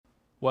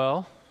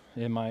Well,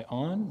 am I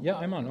on? Yeah,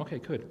 I'm on. Okay,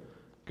 good.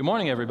 Good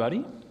morning,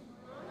 everybody.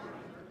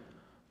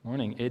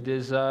 Morning.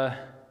 It's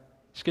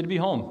good to be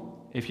home.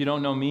 If you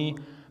don't know me,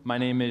 my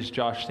name is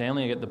Josh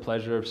Stanley. I get the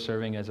pleasure of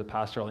serving as a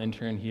pastoral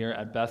intern here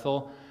at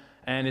Bethel.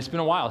 And it's been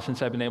a while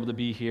since I've been able to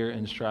be here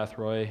in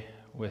Strathroy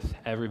with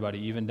everybody,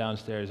 even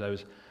downstairs. I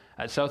was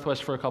at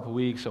Southwest for a couple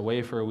weeks,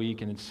 away for a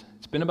week, and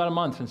it's been about a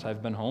month since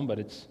I've been home, but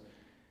it's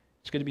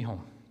good to be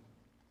home.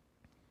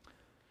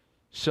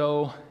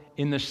 So,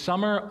 in the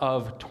summer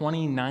of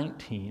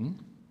 2019,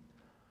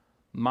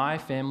 my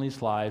family's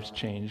lives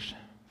changed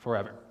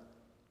forever.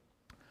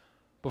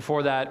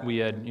 Before that,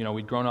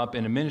 we'd grown up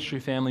in a ministry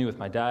family with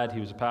my dad.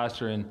 He was a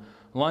pastor in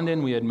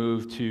London. We had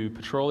moved to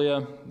Petrolia,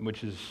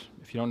 which is,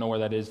 if you don't know where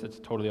that is, that's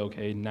totally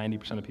okay.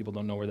 90% of people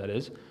don't know where that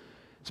is.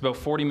 It's about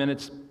 40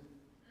 minutes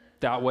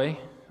that way,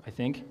 I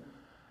think.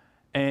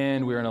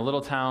 And we were in a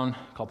little town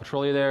called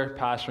Petrolia there,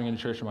 pastoring in a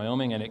church in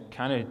Wyoming,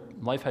 and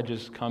life had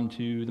just come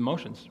to the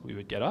motions. We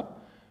would get up,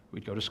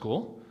 we'd go to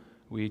school,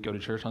 we'd go to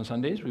church on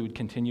Sundays, we would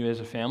continue as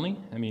a family.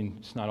 I mean,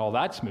 it's not all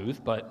that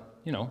smooth, but,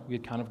 we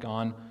had kind of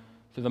gone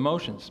through the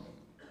motions.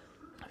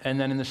 And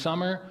then in the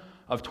summer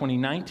of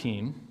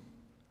 2019,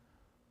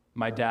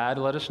 my dad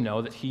let us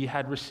know that he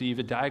had received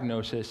a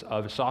diagnosis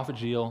of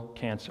esophageal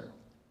cancer.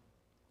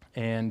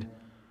 And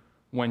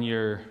when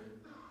you're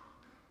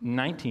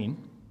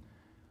 19,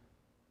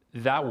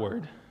 that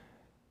word,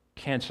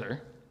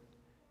 cancer,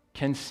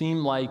 can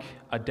seem like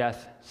a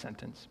death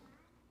sentence.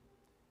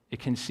 It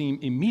can seem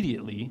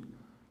immediately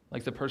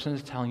like the person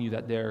is telling you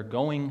that they're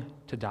going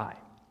to die.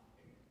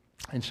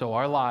 And so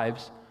our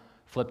lives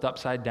flipped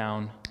upside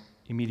down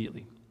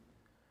immediately.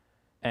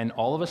 And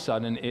all of a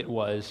sudden, it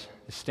was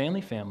the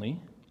Stanley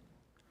family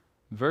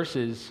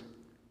versus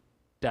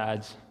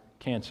Dad's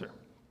cancer.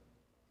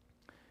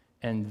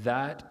 And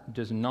that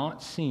does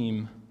not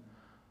seem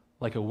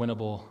like a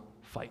winnable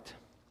fight.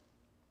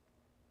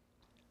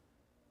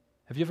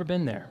 Have you ever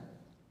been there?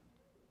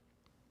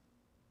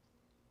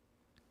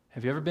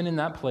 Have you ever been in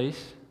that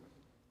place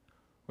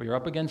where you're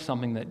up against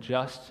something that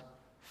just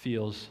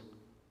feels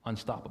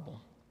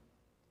unstoppable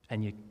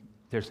and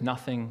there's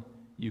nothing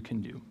you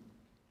can do?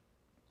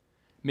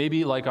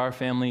 Maybe like our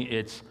family,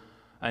 it's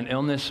an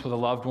illness with a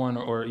loved one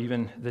or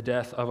even the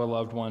death of a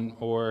loved one,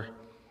 or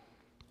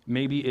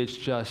maybe it's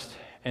just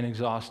an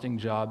exhausting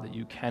job that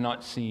you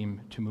cannot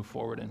seem to move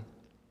forward in.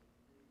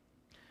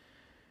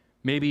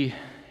 Maybe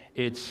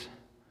it's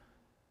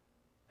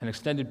an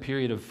extended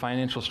period of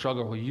financial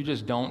struggle where you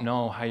just don't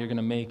know how you're going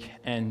to make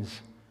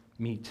ends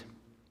meet.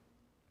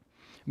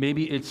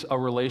 Maybe it's a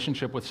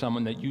relationship with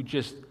someone that you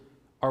just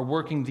are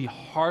working the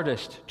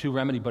hardest to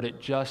remedy, but it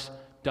just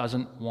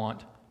doesn't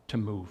want to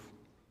move.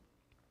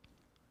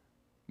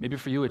 Maybe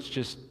for you it's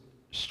just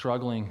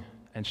struggling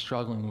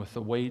with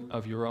the weight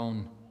of your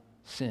own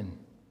sin.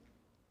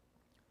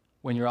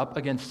 When you're up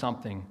against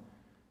something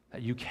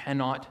that you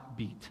cannot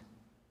beat,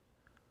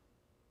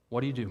 what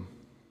do you do?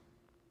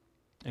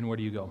 And where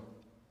do you go?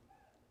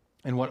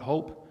 And what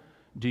hope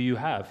do you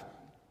have?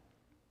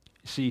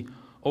 See,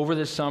 over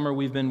this summer,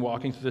 we've been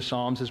walking through the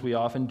Psalms as we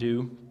often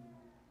do,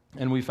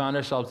 and we found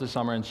ourselves this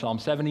summer in Psalm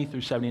 70 through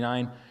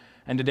 79,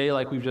 and today,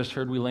 like we've just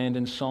heard, we land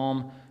in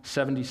Psalm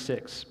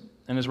 76.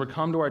 And as we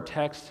come to our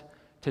text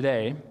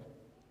today,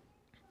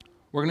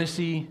 we're going to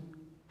see,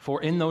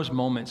 for in those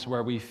moments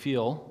where we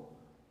feel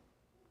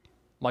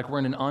like we're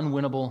in an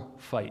unwinnable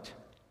fight,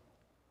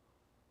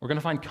 we're going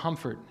to find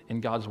comfort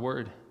in God's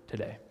word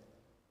today.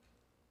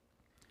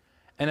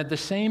 And at the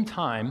same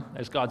time,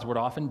 as God's word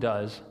often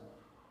does,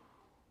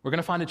 we're going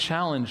to find a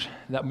challenge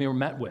that we're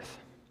met with.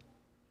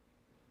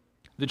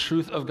 The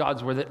truth of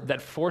God's word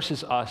that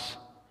forces us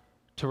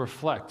to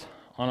reflect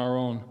on our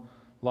own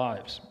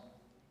lives.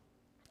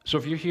 So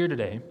if you're here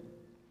today,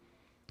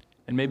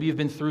 and maybe you've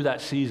been through that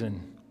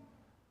season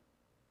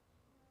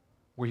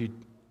where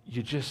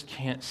you just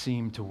can't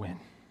seem to win.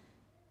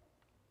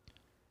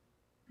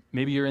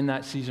 Maybe you're in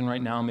that season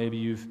right now, maybe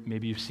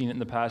you've seen it in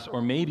the past,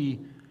 or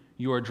maybe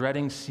you are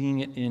dreading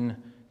seeing it in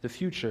the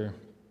future.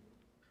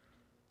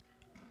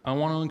 I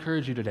want to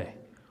encourage you today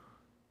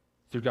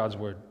through God's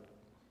word.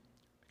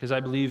 Because I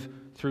believe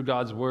through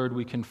God's word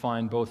we can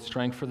find both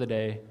strength for the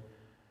day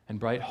and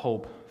bright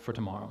hope for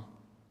tomorrow.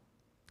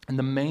 And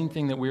the main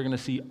thing that we're going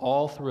to see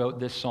all throughout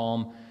this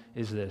psalm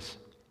is this: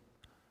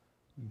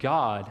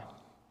 God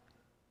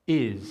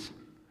is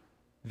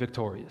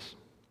victorious.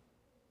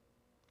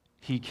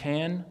 He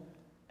can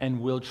and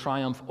will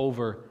triumph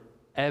over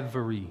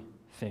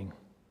everything.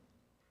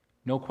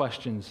 No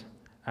questions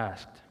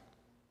asked.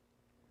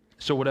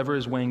 So whatever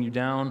is weighing you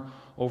down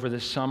over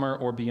this summer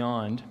or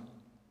beyond,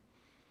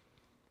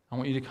 I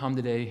want you to come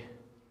today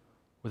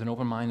with an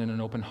open mind and an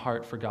open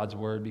heart for God's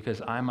word,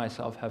 because I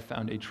myself have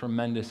found a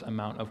tremendous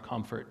amount of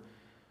comfort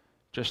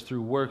just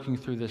through working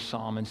through this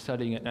psalm and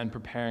studying it and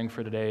preparing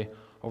for today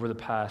over the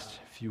past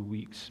few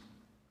weeks.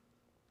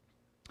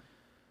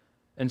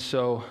 And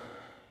so,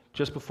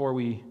 just before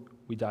we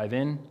dive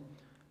in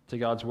to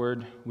God's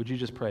word, would you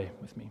just pray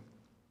with me?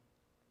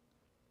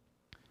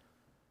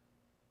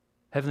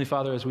 Heavenly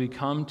Father, as we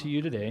come to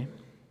you today,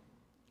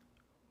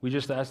 We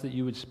just ask that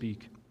you would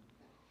speak.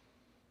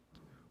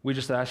 We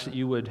just ask that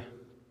you would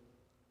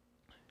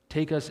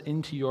take us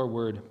into your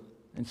word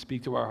and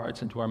speak to our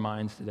hearts and to our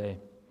minds today.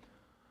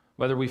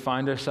 Whether we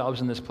find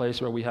ourselves in this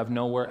place where we have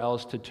nowhere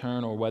else to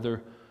turn, or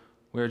whether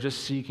we're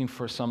just seeking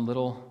for some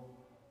little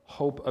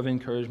hope of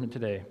encouragement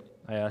today,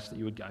 I ask that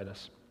you would guide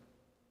us.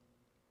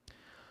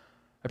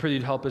 I pray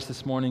you'd help us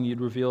this morning. You'd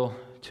reveal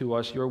to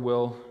us your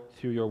will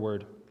through your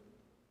word.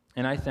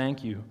 And I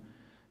thank you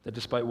that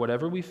despite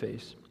whatever we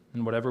face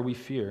and whatever we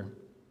fear,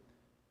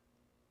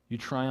 you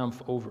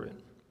triumph over it.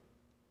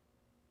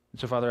 And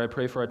so, Father, I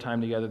pray for our time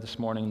together this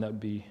morning that would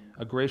be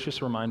a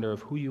gracious reminder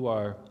of who you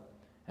are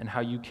and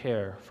how you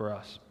care for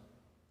us.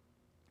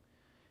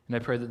 And I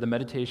pray that the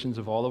meditations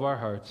of all of our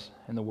hearts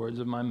and the words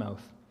of my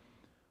mouth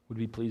would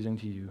be pleasing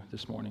to you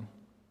this morning.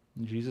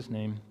 In Jesus'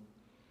 name,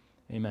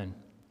 amen.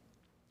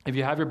 If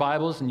you have your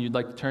Bibles and you'd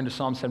like to turn to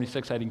Psalm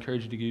 76, I'd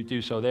encourage you to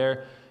do so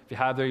there. If you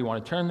have there, you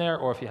want to turn there,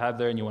 or if you have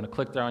there and you want to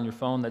click there on your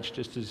phone, that's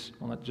just as,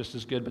 well, not just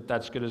as good, but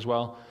that's good as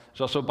well.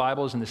 There's also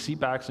Bibles in the seat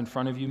backs in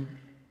front of you.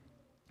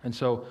 And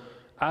so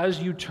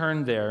as you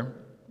turn there,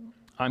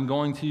 I'm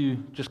going to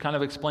just kind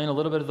of explain a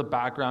little bit of the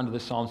background of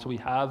this psalm so we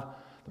have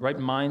the right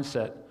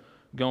mindset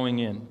going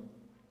in.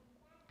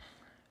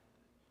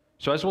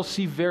 So as we'll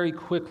see very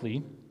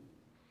quickly,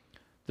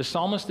 the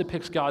psalmist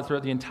depicts God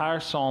throughout the entire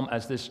psalm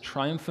as this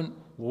triumphant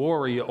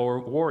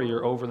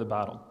warrior over the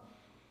battle.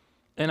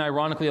 And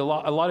ironically, a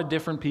lot of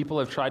different people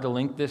have tried to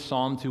link this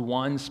psalm to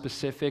one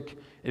specific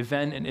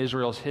event in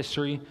Israel's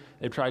history.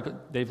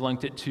 They've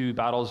linked it to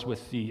battles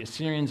with the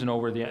Assyrians and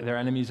over their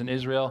enemies in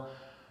Israel.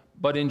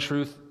 But in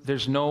truth,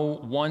 there's no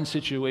one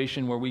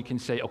situation where we can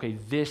say, okay,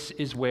 this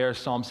is where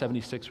Psalm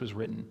 76 was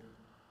written.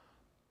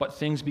 But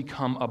things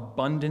become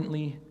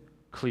abundantly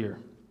clear.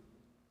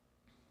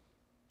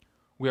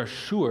 We are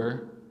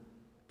sure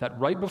that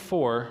right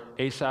before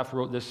Asaph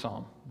wrote this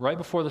psalm, right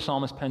before the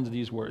psalmist penned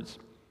these words,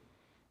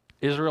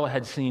 Israel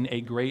had seen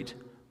a great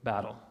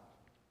battle.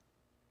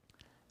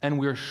 And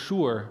we're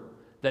sure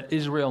that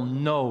Israel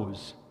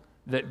knows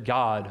that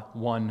God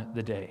won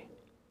the day,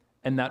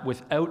 and that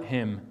without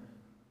him,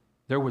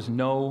 there was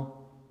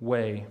no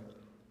way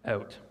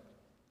out.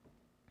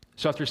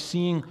 So after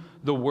seeing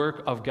the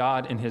work of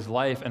God in his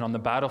life and on the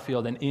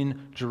battlefield and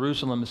in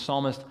Jerusalem, the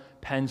psalmist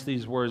pens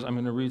these words. I'm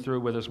going to read through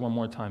it with us one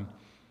more time.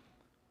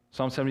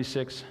 Psalm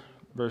 76,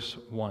 verse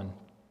 1.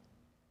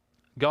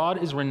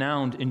 God is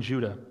renowned in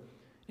Judah.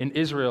 In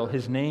Israel,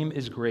 his name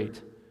is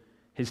great.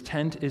 His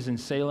tent is in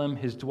Salem,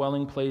 his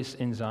dwelling place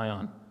in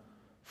Zion.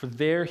 For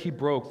there he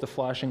broke the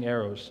flashing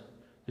arrows,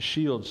 the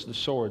shields, the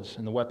swords,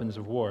 and the weapons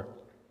of war.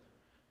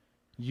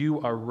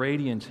 You are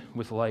radiant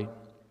with light,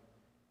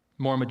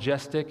 more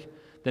majestic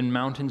than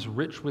mountains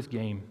rich with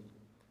game.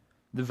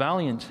 The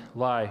valiant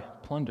lie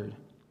plundered.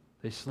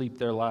 They sleep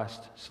their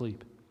last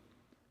sleep.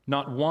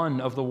 Not one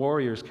of the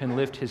warriors can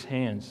lift his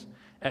hands.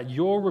 At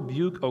your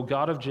rebuke, O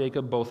God of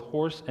Jacob, both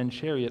horse and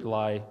chariot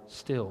lie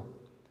still.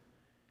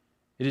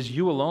 It is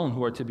you alone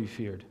who are to be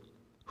feared.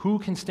 Who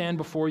can stand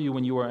before you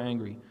when you are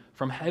angry?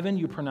 From heaven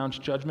you pronounce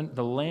judgment.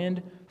 The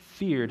land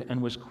feared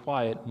and was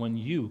quiet when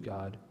you,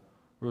 God,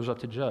 rose up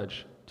to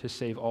judge, to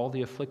save all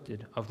the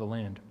afflicted of the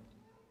land.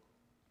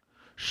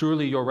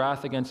 Surely your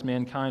wrath against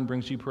mankind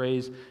brings you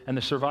praise, and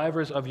the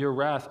survivors of your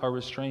wrath are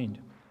restrained.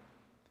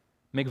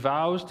 Make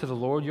vows to the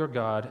Lord your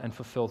God and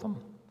fulfill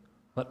them.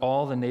 Let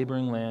all the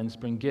neighboring lands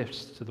bring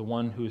gifts to the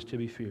one who is to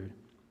be feared.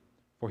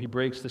 For he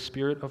breaks the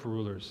spirit of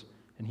rulers,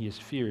 and he is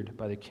feared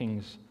by the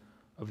kings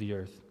of the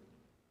earth.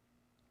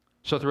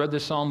 So throughout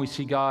this psalm, we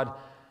see God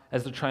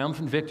as the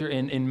triumphant victor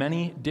in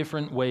many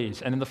different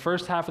ways. And in the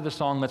first half of the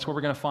song, that's where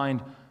we're going to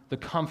find the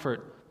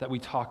comfort that we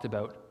talked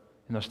about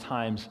in those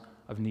times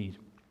of need.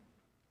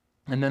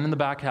 And then in the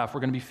back half, we're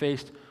going to be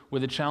faced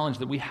with a challenge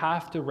that we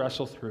have to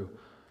wrestle through.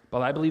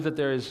 But I believe that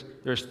there's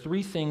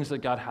three things that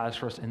God has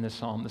for us in this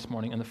psalm this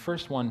morning. And the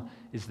first one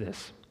is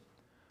this: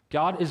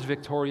 God is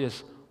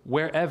victorious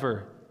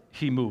wherever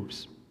he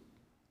moves.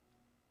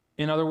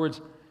 In other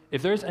words,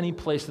 if there's any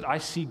place that I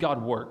see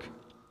God work,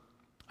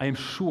 I am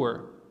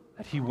sure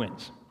that he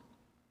wins.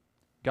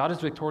 God is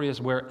victorious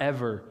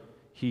wherever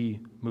he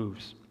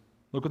moves.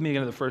 Look with me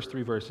again at the first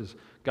three verses.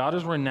 God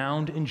is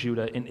renowned in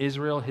Judah. In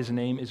Israel, his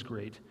name is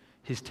great.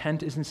 His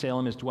tent is in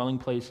Salem, his dwelling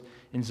place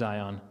in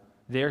Zion.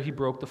 There he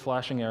broke the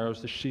flashing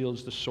arrows, the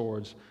shields, the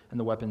swords, and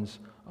the weapons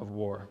of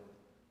war.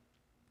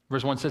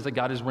 Verse 1 says that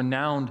God is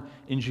renowned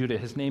in Judah.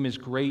 His name is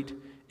great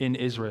in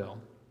Israel.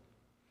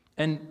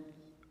 And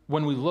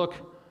when we look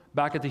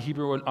back at the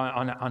Hebrew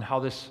on how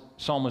this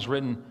psalm was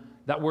written,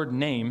 that word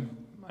name,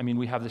 I mean,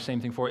 we have the same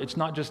thing for it. It's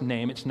not just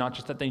name. It's not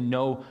just that they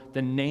know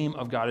the name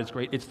of God is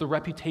great. It's the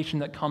reputation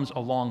that comes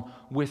along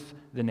with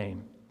the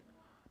name.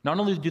 Not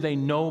only do they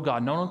know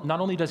God, not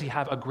only does he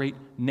have a great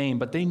name,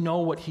 but they know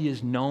what he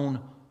is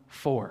known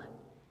for.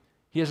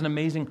 He has an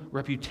amazing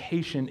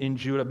reputation in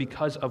Judah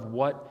because of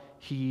what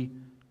he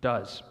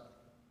does.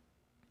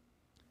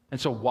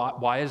 And so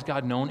why is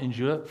God known in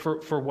Judah?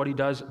 For what he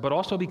does, but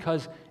also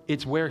because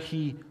it's where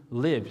he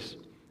lives.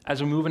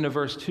 As we move into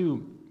verse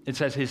 2, it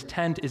says his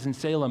tent is in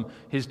Salem,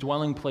 his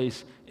dwelling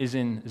place is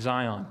in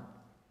Zion.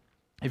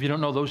 If you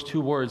don't know those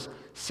two words,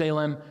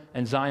 Salem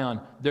and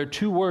Zion, they're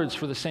two words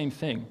for the same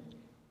thing.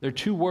 They're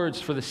two words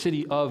for the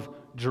city of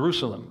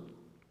Jerusalem.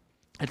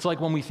 It's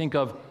like when we think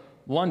of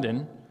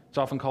London, it's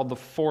often called the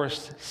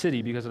forest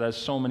city because it has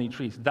so many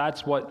trees.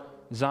 That's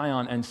what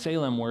Zion and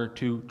Salem were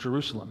to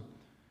Jerusalem.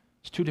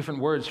 It's two different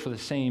words for the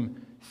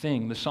same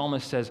thing. The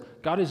psalmist says,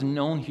 God is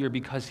known here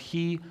because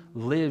he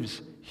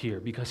lives here,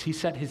 because he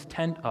set his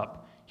tent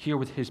up here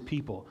with his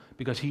people,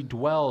 because he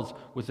dwells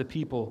with the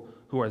people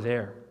who are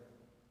there.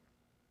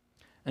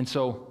 And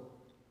so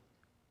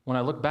when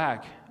I look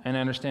back and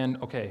I understand,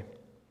 okay,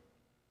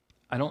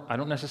 I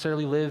don't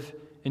necessarily live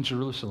in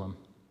Jerusalem,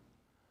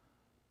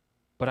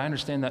 but I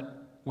understand that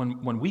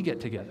when we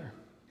get together,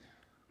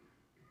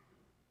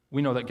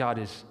 we know that God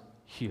is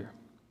here.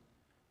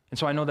 And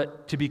so I know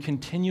that to be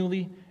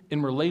continually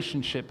in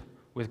relationship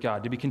with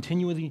God, to be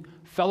continually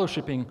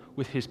fellowshipping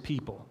with his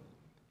people,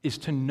 is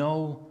to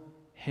know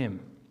him.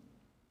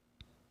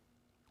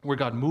 Where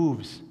God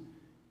moves,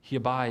 he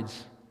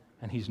abides,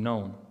 and he's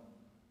known.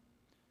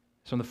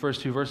 So in the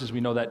first two verses, we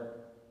know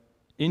that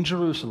in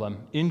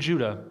Jerusalem, in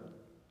Judah,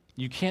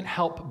 you can't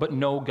help but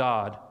know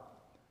God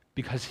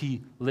because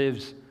he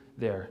lives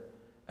there.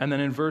 And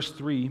then in verse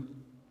 3,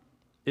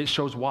 it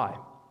shows why.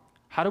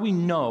 How do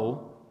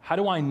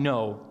I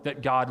know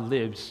that God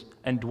lives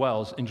and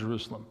dwells in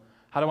Jerusalem?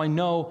 How do I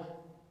know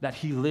that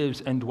he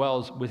lives and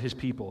dwells with his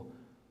people?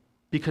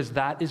 Because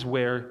that is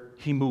where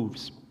he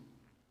moves.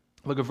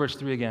 Look at verse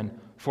 3 again.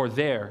 For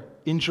there,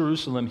 in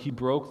Jerusalem, he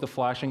broke the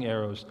flashing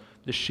arrows,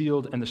 the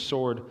shield and the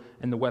sword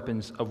and the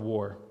weapons of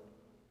war.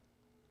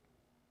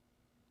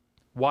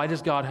 Why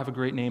does God have a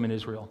great name in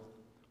Israel?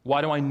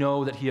 Why do I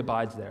know that he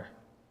abides there?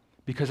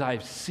 Because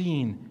I've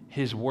seen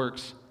his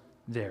works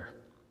there.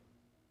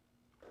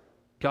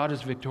 God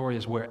is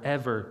victorious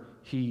wherever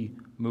he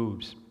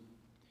moves.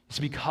 It's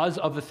because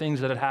of the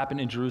things that had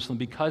happened in Jerusalem,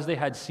 because they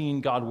had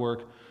seen God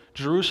work.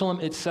 Jerusalem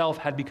itself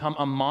had become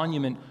a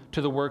monument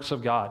to the works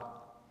of God.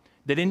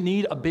 They didn't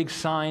need a big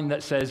sign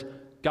that says,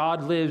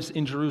 God lives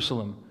in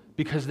Jerusalem,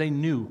 because they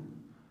knew,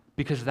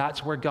 because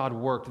that's where God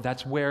worked,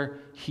 that's where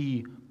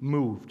he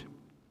moved.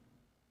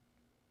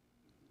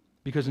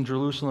 Because in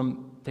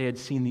Jerusalem, they had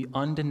seen the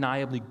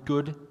undeniably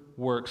good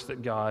works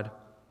that God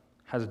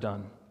has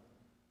done.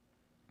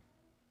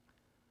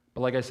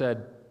 But like I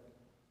said,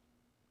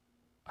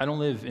 I don't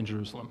live in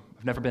Jerusalem.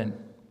 I've never been.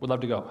 Would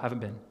love to go. Haven't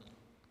been.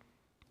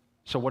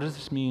 So what does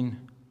this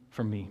mean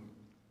for me?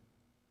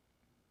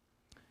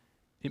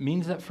 It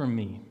means that for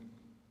me,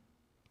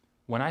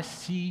 when I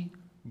see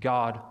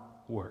God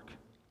work,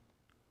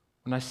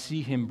 when I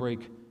see him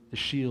break the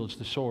shields,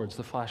 the swords,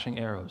 the flashing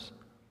arrows,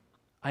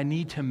 I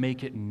need to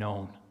make it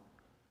known,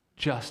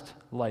 just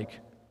like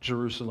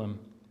Jerusalem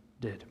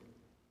did.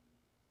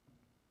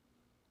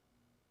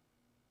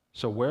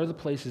 So where are the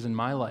places in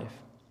my life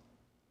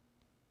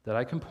that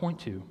I can point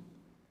to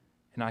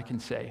and I can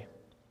say,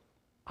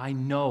 I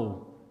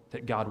know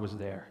that God was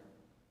there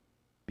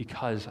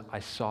because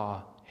I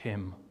saw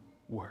him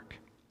work?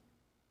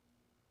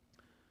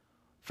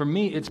 For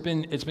me, it's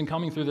been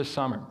coming through this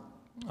summer.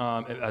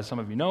 As some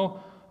of you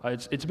know,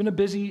 it's been a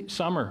busy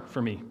summer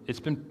for me. It's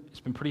been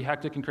pretty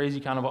hectic and crazy,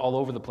 kind of all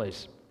over the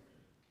place.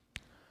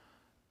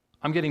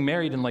 I'm getting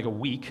married in like a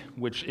week,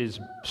 which is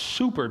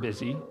super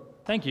busy.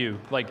 Thank you,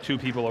 like 2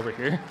 people over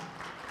here.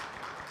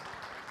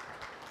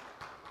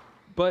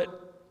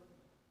 But,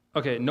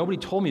 okay, nobody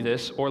told me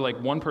this, or like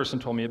one person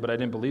told me it, but I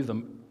didn't believe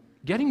them.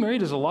 Getting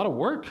married is a lot of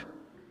work.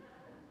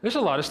 There's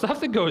a lot of stuff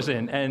that goes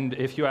in, and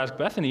if you ask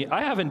Bethany,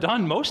 I haven't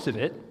done most of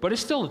it, but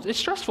it's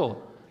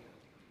stressful.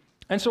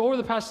 And so over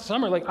the past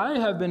summer, I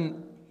have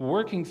been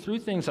working through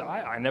things that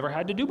I never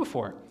had to do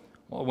before.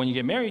 Well, when you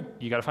get married,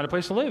 you got to find a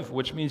place to live,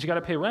 which means you got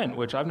to pay rent,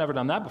 which I've never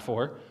done that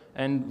before.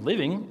 And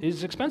living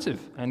is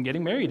expensive, and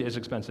getting married is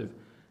expensive.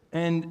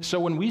 And so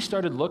when we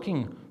started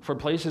looking for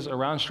places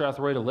around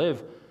Strathroy to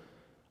live,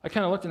 I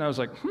kind of looked and I was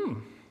like,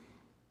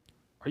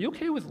 are you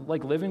okay with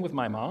living with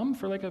my mom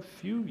for a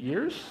few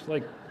years,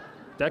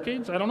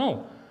 decades? I don't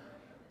know.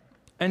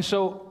 And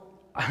so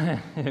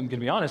I'm going to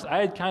be honest, I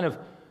had kind of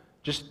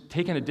just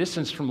taken a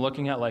distance from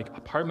looking at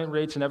apartment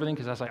rates and everything,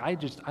 because I was like,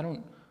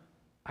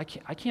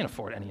 I can't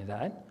afford any of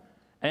that.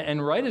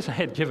 And right as I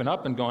had given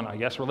up and gone, I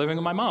guess we're living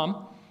with my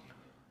mom,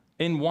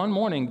 in one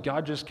morning,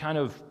 God just kind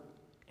of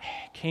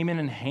came in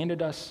and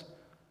handed us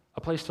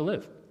a place to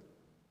live.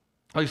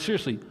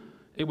 Seriously,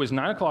 it was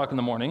 9 o'clock in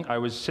the morning. I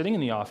was sitting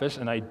in the office,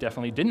 and I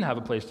definitely didn't have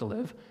a place to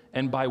live.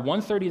 And by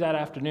 1:30 that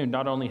afternoon,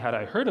 not only had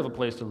I heard of a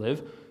place to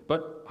live,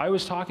 but I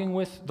was talking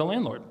with the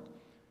landlord.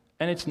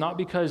 And it's not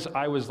because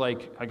I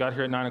got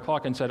here at 9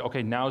 o'clock and said,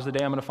 okay, now's the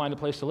day I'm going to find a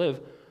place to live.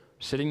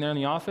 Sitting there in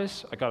the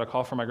office, I got a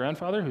call from my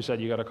grandfather who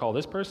said, you got to call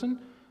this person.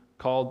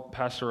 Called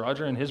Pastor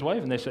Roger and his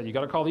wife, and they said, you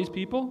got to call these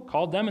people.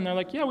 Called them, and they're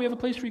like, yeah, we have a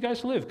place for you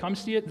guys to live. Come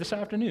see it this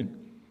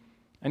afternoon.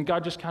 And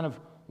God just kind of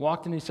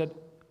walked in and he said,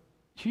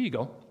 here you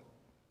go.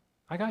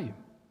 I got you.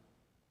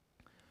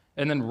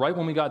 And then right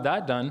when we got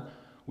that done,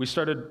 we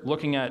started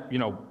looking at,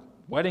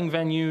 wedding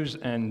venues,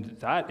 and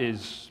that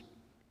is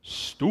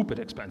stupid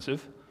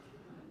expensive.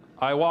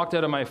 I walked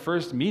out of my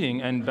first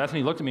meeting, and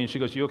Bethany looked at me, and she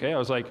goes, "You okay?" I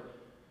was like,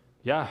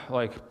 "Yeah,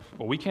 well,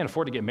 we can't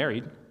afford to get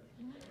married."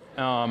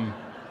 And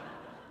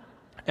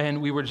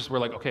we're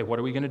like, okay, what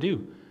are we going to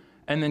do?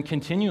 And then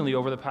continually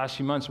over the past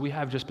few months, we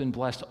have just been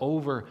blessed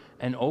over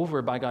and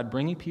over by God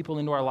bringing people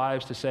into our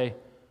lives to say,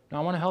 "No,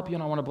 I want to help you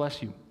and I want to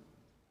bless you."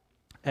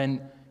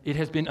 And it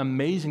has been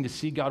amazing to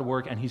see God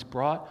work, and he's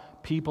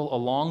brought people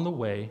along the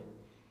way,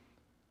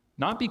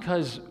 not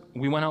because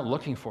we went out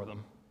looking for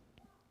them.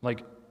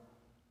 Like,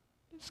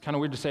 it's kind of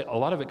weird to say, a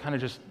lot of it kind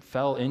of just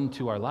fell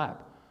into our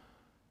lap.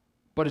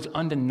 But it's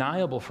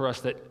undeniable for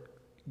us that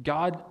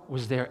God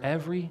was there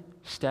every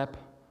step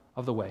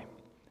of the way,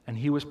 and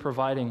he was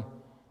providing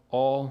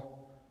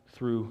all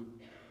through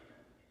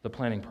the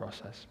planning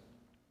process.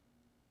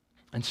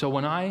 And so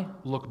when I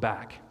look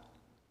back,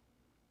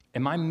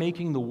 am I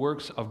making the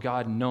works of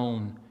God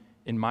known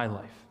in my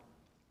life?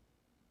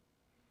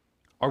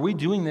 Are we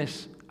doing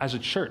this as a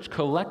church,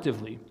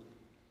 collectively?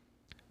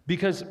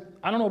 Because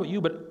I don't know about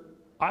you, but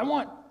I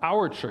want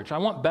our church, I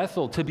want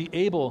Bethel to be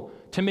able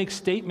to make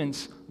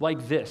statements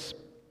like this.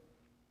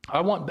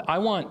 I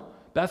want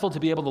Bethel to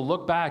be able to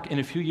look back in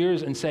a few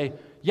years and say,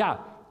 yeah,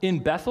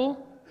 in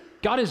Bethel,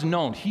 God is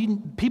known.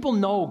 People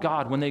know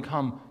God when they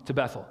come to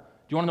Bethel. Do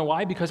you want to know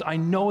why? Because I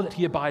know that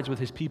he abides with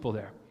his people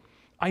there.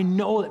 I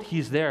know that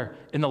he's there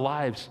in the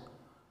lives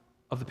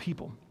of the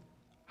people.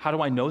 How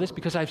do I know this?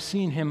 Because I've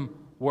seen him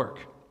work.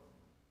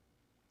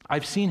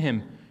 I've seen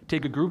him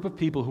take a group of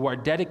people who are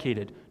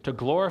dedicated to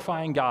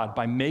glorifying God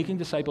by making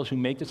disciples who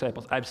make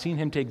disciples. I've seen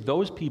him take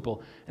those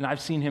people, and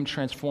I've seen him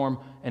transform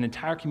an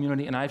entire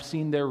community, and I've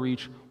seen their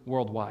reach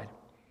worldwide.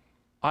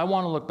 I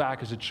want to look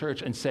back as a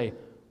church and say,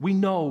 we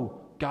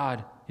know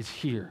God is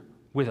here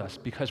with us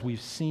because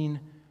we've seen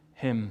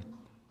him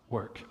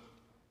work.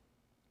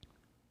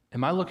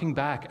 Am I looking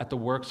back at the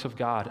works of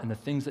God and the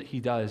things that he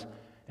does,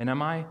 and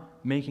am I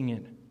making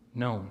it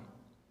known?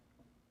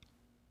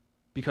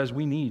 Because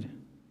we need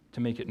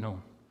to make it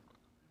known.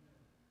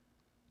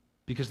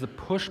 Because the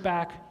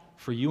pushback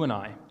for you and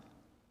I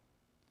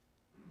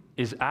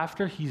is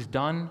after he's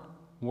done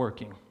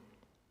working,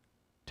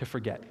 to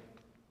forget.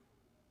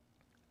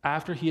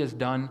 After he has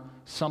done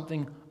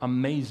something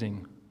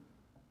amazing,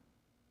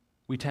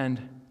 we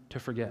tend to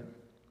forget.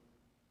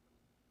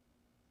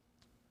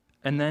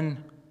 And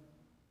then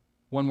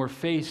when we're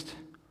faced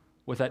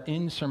with that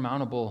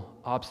insurmountable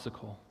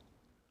obstacle,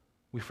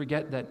 we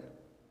forget that,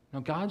 no,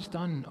 God's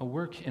done a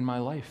work in my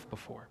life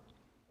before.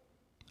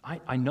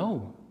 I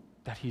know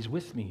that he's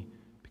with me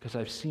because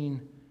I've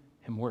seen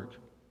him work.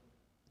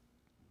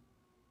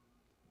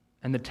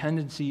 And the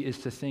tendency is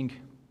to think,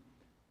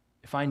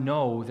 if I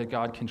know that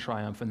God can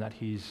triumph and that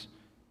he's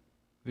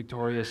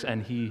victorious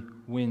and he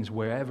wins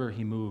wherever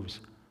he moves,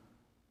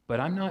 but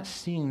I'm not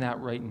seeing that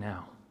right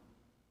now,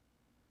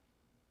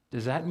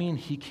 does that mean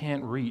he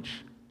can't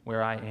reach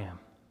where I am?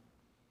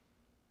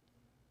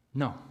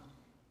 No,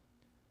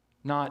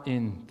 not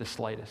in the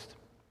slightest.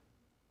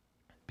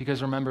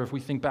 Because remember, if we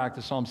think back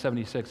to Psalm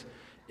 76,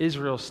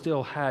 Israel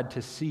still had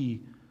to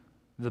see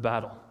the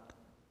battle.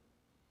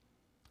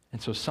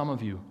 And so some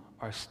of you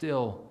are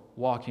still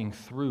walking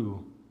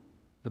through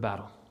the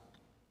battle.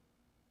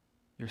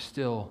 You're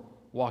still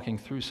walking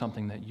through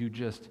something that you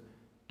just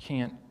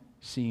can't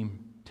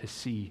seem to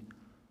see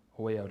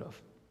a way out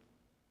of.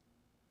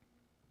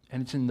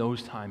 And it's in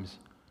those times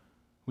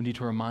we need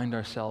to remind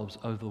ourselves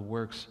of the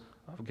works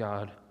of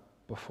God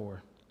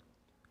before.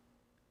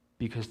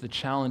 Because the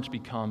challenge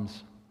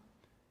becomes,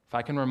 if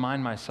I can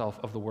remind myself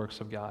of the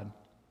works of God,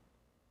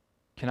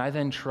 can I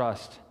then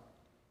trust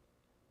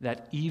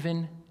that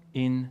even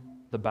in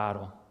the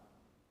battle,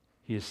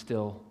 he is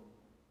still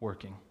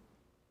working?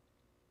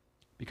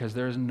 Because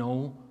there is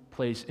no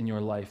place in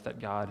your life that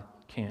God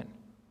can't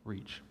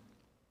reach.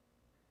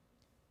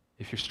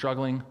 If you're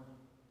struggling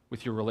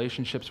with your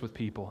relationships with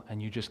people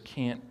and you just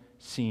can't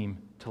seem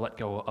to let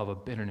go of a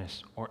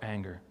bitterness or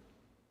anger,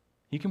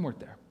 he can work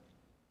there.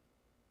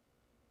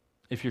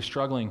 If you're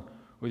struggling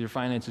with your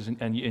finances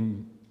and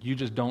you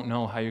just don't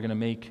know how you're going to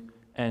make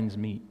ends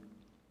meet,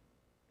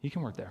 he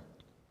can work there.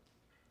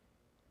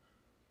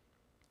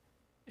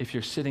 If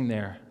you're sitting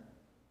there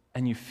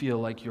and you feel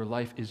like your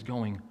life is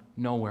going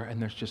nowhere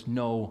and there's just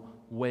no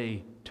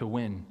way to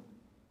win,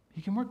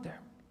 he can work there.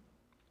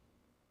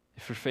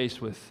 If you're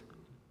faced with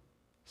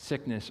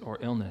sickness or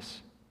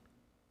illness,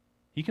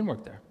 he can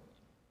work there.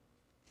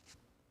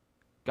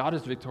 God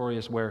is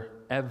victorious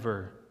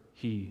wherever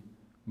he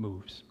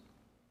moves.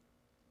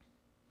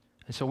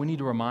 And so we need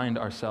to remind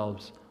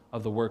ourselves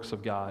of the works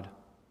of God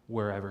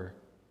wherever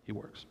he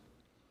works.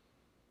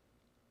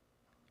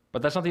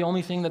 But that's not the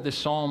only thing that this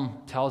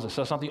psalm tells us.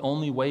 That's not the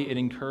only way it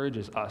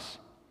encourages us.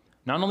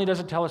 Not only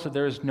does it tell us that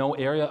there is no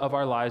area of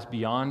our lives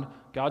beyond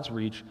God's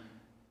reach,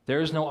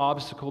 there is no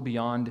obstacle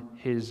beyond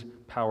his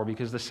power.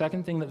 Because the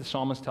second thing that the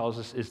psalmist tells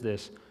us is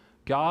this: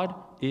 God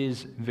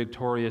is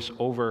victorious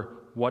over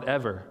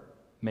whatever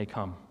may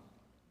come.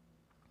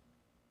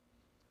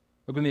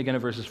 Look with me again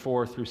at verses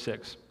 4 through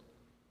 6.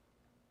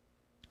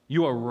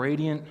 You are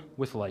radiant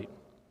with light,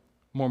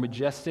 more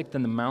majestic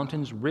than the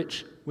mountains,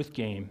 rich with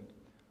game.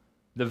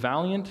 The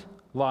valiant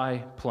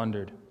lie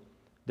plundered.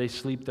 They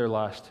sleep their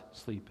last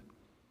sleep.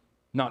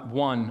 Not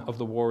one of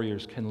the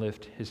warriors can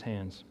lift his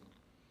hands.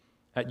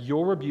 At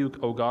your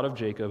rebuke, O God of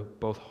Jacob,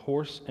 both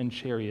horse and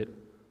chariot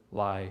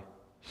lie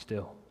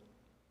still.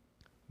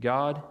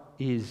 God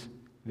is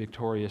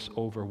victorious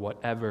over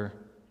whatever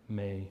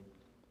may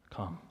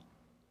come.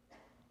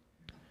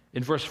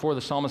 In verse 4,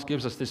 the psalmist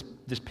gives us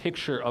this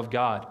picture of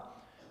God.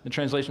 The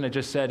translation I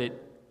just said,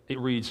 it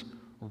reads,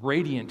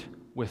 radiant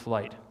with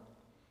light.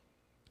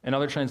 In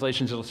other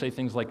translations, it'll say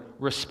things like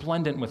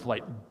resplendent with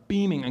light,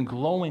 beaming and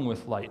glowing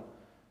with light.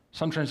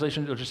 Some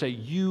translations will just say,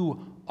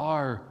 you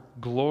are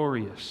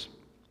glorious.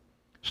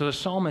 So the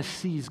psalmist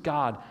sees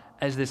God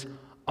as this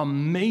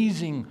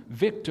amazing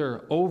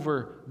victor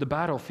over the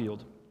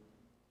battlefield.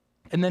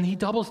 And then he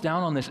doubles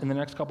down on this in the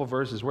next couple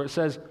verses where it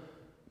says,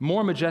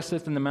 more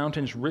majestic than the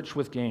mountains, rich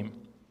with game.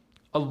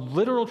 A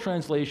literal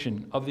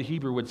translation of the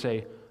Hebrew would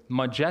say,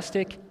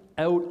 majestic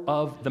out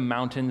of the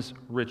mountains,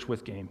 rich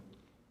with game.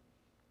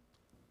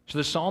 So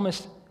the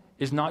psalmist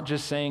is not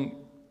just saying,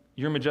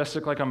 you're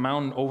majestic like a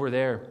mountain over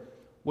there.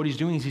 What he's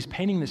doing is he's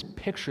painting this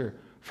picture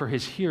for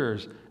his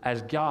hearers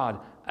as God,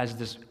 as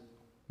this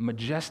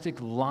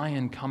majestic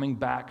lion coming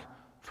back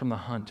from the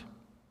hunt.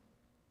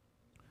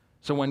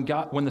 So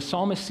when the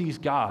psalmist sees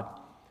God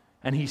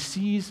and he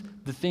sees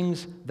the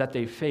things that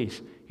they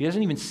face, he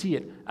doesn't even see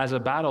it as a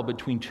battle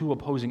between two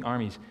opposing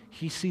armies.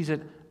 He sees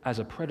it as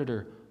a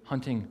predator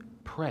hunting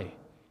prey,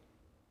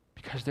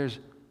 because there's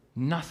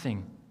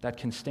nothing that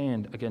can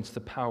stand against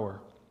the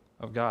power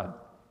of God.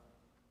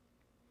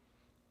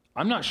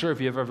 I'm not sure if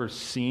you've ever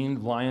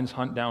seen lions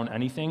hunt down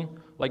anything.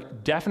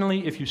 Like,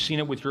 definitely if you've seen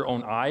it with your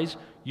own eyes,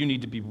 you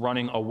need to be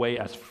running away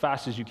as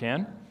fast as you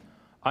can.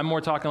 I'm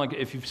more talking like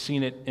if you've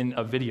seen it in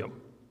a video.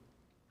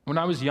 When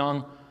I was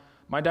young,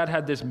 my dad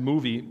had this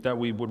movie that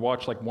we would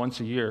watch like once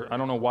a year. I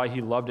don't know why he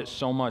loved it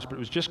so much, but it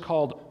was just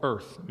called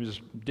Earth. It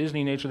was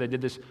Disney Nature. They did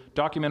this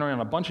documentary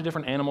on a bunch of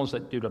different animals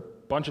that did a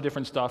bunch of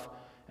different stuff,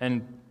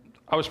 and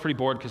I was pretty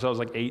bored because I was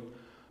like 8.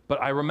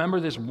 But I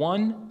remember this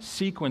one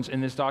sequence in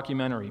this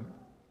documentary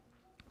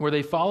where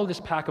they follow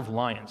this pack of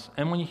lions.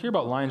 And when you hear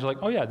about lions, you're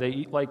like, oh yeah, they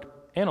eat like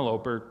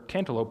antelope or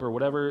cantaloupe or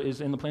whatever is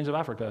in the plains of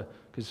Africa,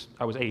 because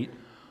I was 8.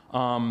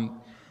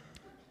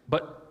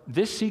 But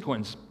this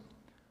sequence,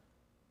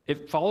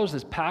 it follows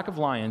this pack of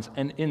lions,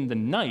 and in the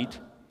night,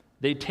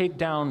 they take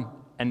down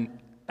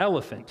an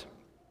elephant.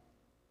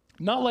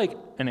 Not like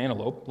an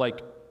antelope,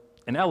 like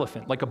an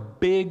elephant, like a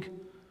big,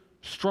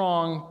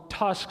 strong,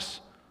 tusks,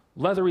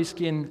 leathery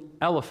skin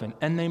elephant,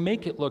 and they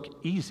make it look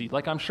easy.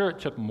 Like, I'm sure it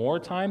took more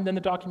time than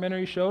the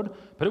documentary showed,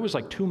 but it was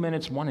like 2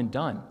 minutes, one and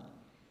done.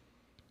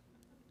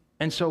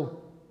 And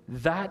so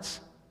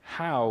that's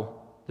how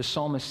the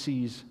psalmist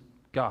sees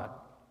God.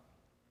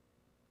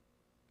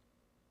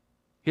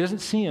 He doesn't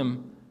see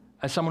him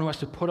as someone who has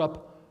to put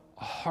up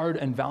a hard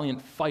and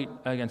valiant fight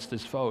against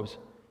his foes.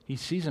 He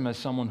sees him as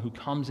someone who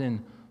comes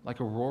in like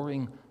a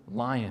roaring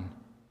lion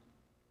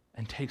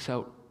and takes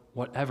out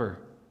whatever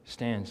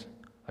stands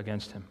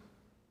against him.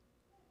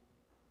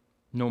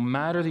 No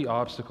matter the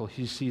obstacle,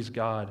 he sees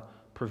God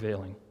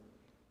prevailing.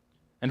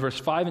 And verse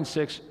 5 and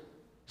 6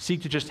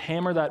 seek to just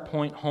hammer that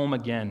point home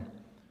again.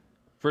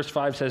 Verse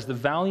 5 says, the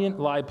valiant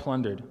lie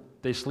plundered.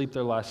 They sleep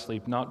their last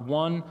sleep. Not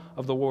one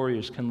of the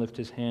warriors can lift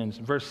his hands.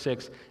 Verse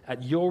 6,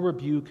 at your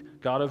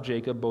rebuke, God of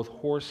Jacob, both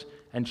horse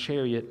and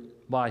chariot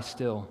lie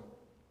still.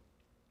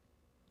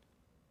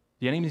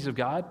 The enemies of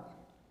God,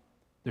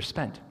 they're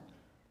spent,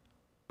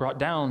 brought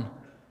down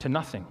to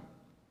nothing.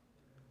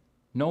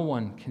 No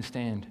one can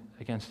stand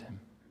against him.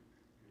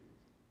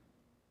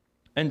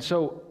 And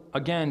so,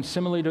 again,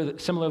 similarly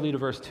to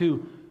verse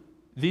 2,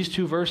 these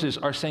two verses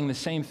are saying the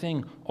same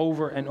thing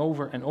over and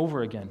over and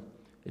over again.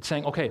 It's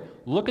saying, okay,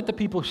 look at the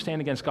people who stand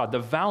against God, the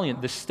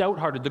valiant, the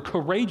stout-hearted, the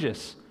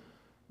courageous.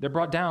 They're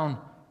brought down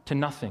to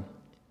nothing.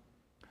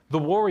 The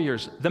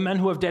warriors, the men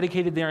who have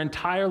dedicated their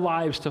entire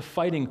lives to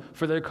fighting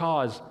for their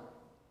cause,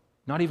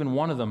 not even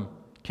one of them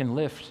can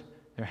lift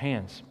their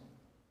hands.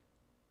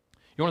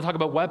 You want to talk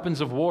about weapons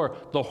of war,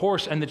 the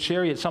horse and the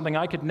chariot, something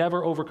I could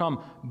never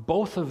overcome.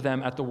 Both of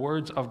them, at the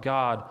words of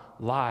God,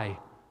 lie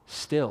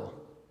still.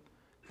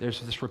 There's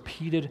this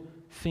repeated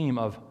theme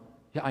of,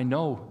 yeah, I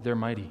know they're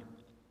mighty,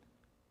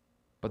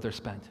 but they're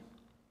spent.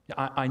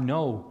 Yeah, I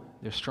know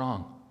they're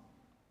strong,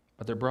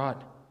 but they're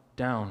brought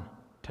down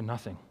to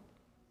nothing.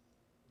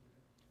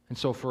 And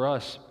so for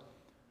us,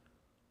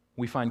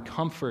 we find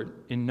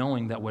comfort in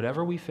knowing that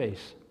whatever we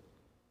face,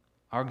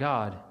 our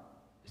God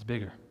is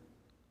bigger.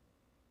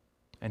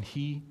 And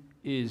he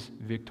is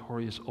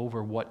victorious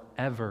over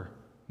whatever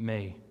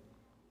may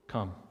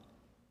come.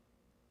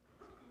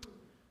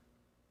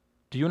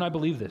 Do you and I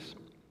believe this?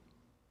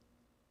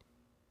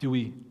 Do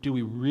we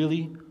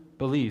really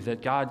believe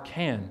that God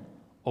can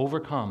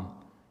overcome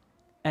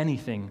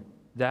anything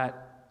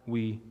that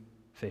we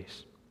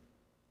face?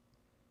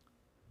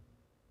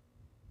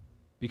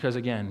 Because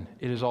again,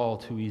 it is all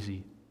too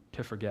easy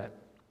to forget.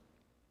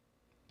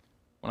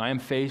 when I am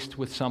faced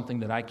with something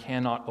that I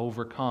cannot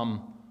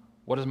overcome,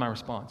 what is my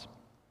response?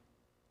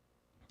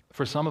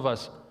 For some of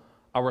us,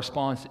 our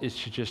response is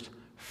to just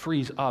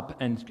freeze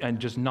up and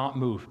just not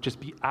move, just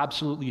be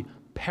absolutely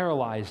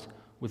paralyzed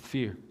with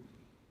fear.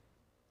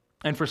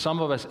 And for some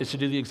of us, it's to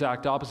do the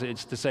exact opposite.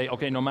 It's to say,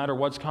 okay, no matter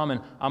what's coming,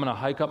 I'm going to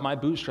hike up my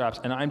bootstraps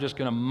and I'm just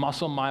going to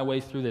muscle my way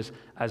through this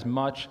as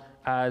much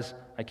as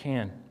I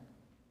can.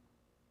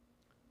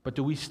 But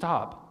do we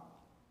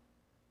stop?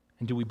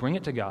 And do we bring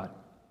it to God?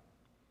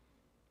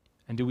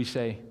 And do we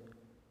say,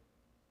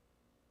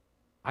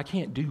 I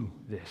can't do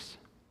this,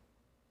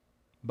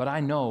 but I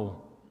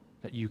know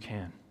that you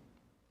can?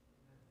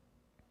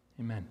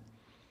 Amen.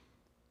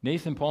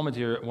 Nathan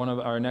Palmatier, one of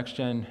our Next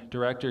Gen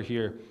director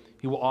here,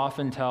 he will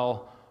often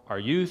tell our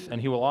youth,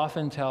 and he will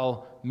often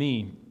tell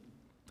me,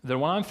 that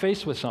when I'm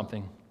faced with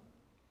something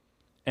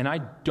and I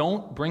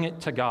don't bring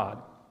it to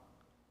God,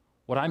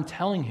 what I'm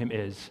telling him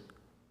is,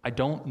 I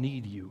don't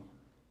need you.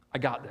 I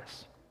got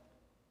this.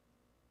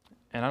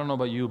 And I don't know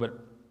about you, but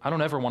I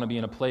don't ever want to be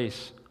in a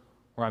place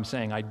where I'm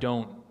saying I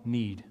don't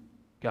need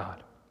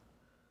God.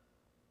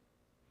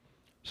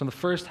 So in the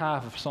first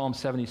half of Psalm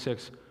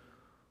 76,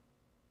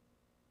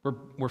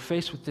 we're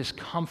faced with this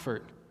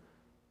comfort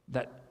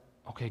that,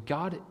 okay,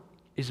 God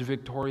is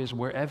victorious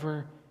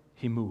wherever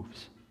he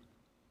moves.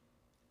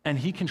 And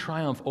he can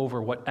triumph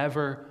over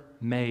whatever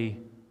may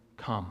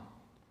come.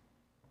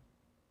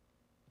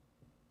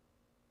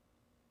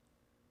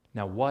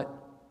 Now, what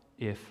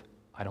if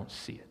I don't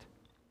see it?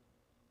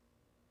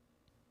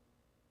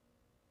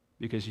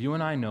 Because you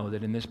and I know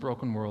that in this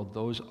broken world,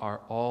 those are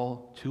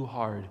all too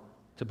hard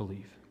to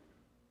believe.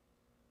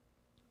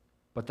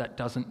 But that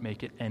doesn't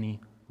make it any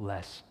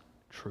less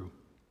true.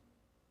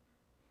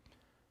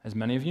 As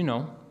many of you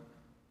know,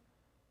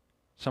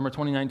 summer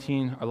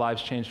 2019, our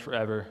lives changed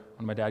forever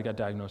when my dad got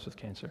diagnosed with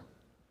cancer.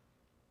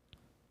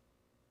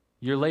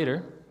 A year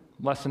later,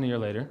 less than a year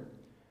later,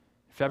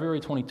 February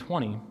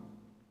 2020,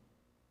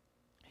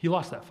 he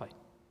lost that fight.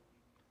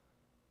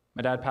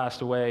 My dad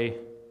passed away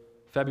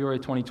February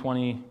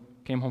 2020,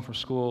 came home from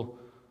school,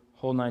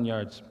 whole 9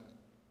 yards.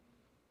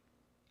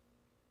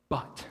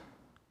 But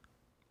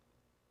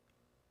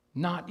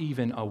not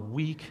even a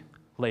week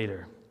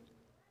later,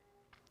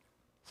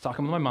 I was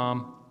talking with my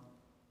mom.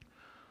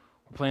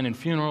 We're planning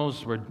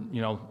funerals. We're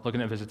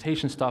looking at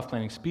visitation stuff,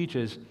 planning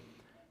speeches.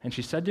 And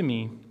she said to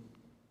me,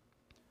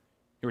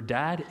 your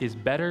dad is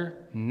better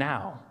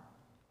now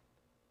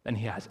than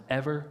he has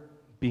ever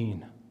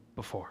been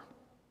before.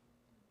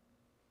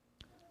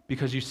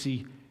 Because you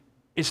see,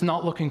 it's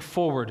not looking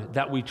forward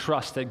that we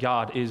trust that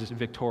God is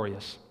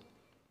victorious.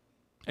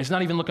 It's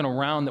not even looking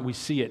around that we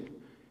see it.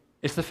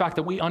 It's the fact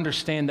that we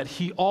understand that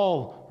he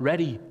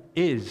already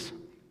is.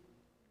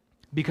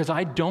 Because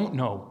I don't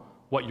know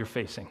what you're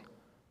facing,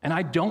 and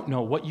I don't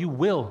know what you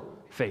will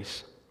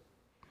face.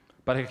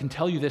 But I can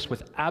tell you this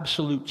with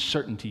absolute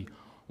certainty.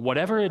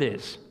 Whatever it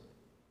is,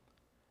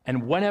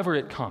 and whenever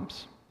it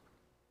comes,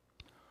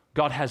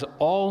 God has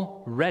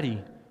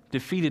already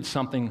defeated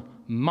something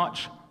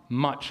much,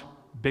 much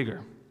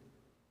bigger.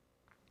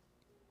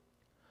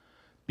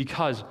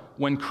 Because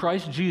when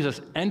Christ Jesus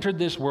entered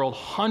this world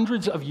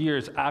hundreds of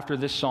years after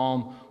this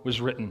psalm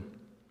was written,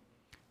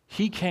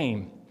 he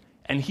came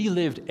and he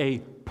lived a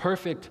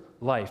perfect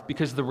life.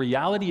 Because the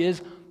reality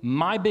is,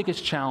 my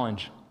biggest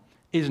challenge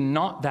is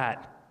not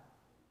that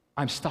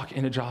I'm stuck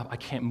in a job I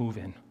can't move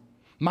in.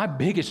 My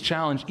biggest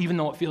challenge, even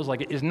though it feels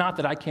like it, is not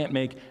that I can't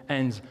make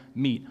ends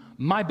meet.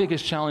 My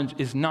biggest challenge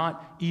is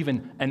not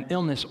even an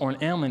illness or an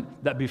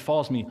ailment that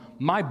befalls me.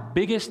 My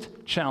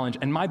biggest challenge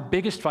and my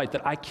biggest fight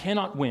that I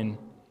cannot win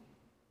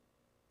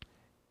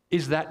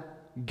is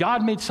that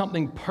God made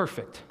something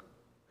perfect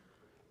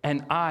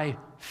and I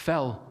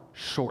fell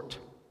short.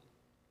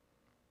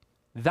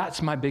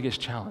 That's my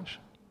biggest challenge.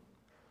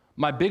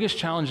 My biggest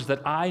challenge is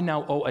that I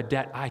now owe a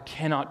debt I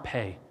cannot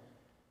pay.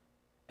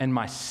 And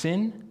my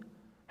sin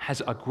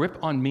has a grip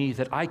on me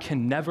that I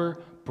can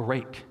never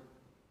break.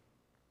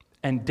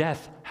 And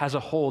death has a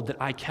hold that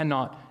I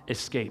cannot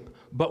escape.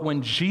 But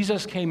when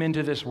Jesus came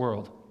into this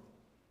world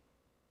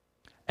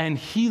and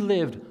he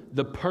lived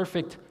the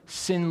perfect,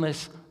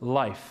 sinless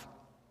life,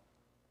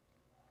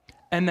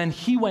 and then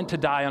he went to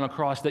die on a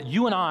cross that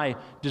you and I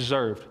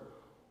deserved,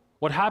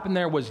 what happened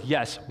there was,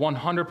 yes,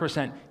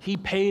 100%. He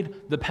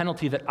paid the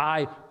penalty that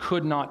I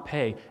could not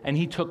pay. And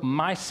he took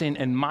my sin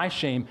and my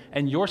shame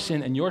and your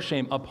sin and your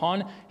shame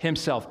upon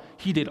himself.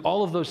 He did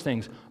all of those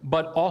things.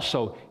 But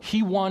also,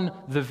 he won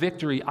the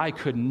victory I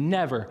could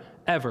never,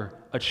 ever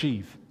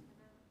achieve.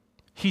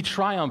 He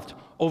triumphed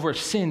over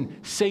sin,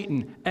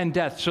 Satan, and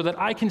death so that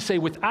I can say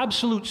with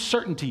absolute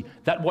certainty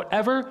that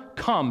whatever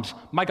comes,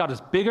 my God is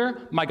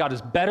bigger, my God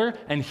is better,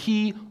 and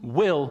he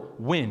will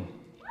win.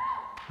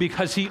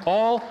 Because he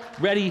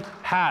already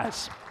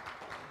has.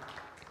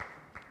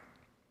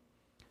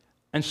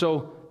 And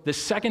so the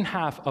second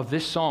half of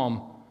this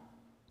psalm,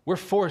 we're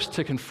forced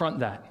to confront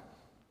that.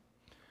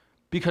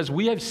 Because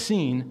we have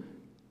seen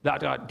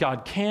that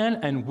God can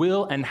and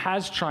will and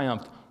has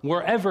triumphed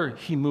wherever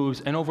he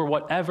moves and over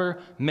whatever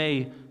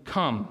may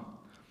come.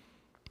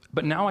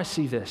 But now I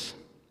see this.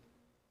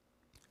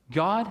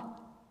 God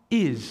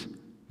is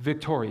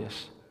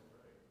victorious.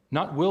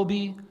 Not will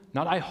be,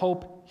 not I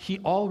hope, he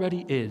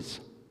already is.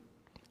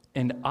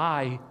 And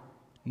I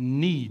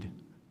need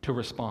to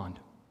respond.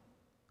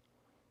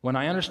 When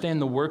I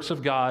understand the works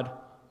of God,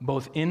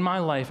 both in my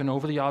life and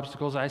over the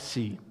obstacles I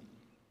see,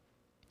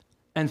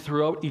 and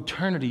throughout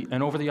eternity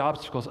and over the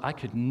obstacles I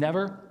could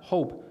never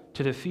hope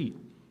to defeat,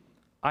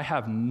 I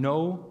have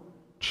no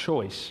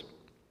choice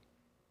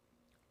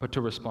but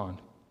to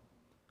respond.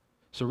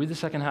 So read the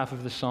second half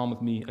of this psalm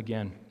with me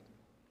again.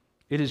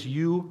 It is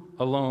you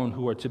alone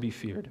who are to be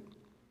feared.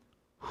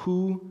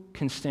 Who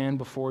can stand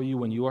before you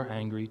when you are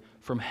angry?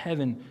 From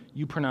heaven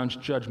you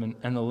pronounced judgment,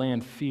 and the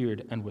land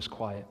feared and was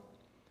quiet.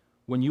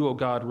 When you, O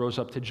God, rose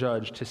up to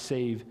judge, to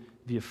save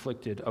the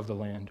afflicted of the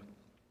land.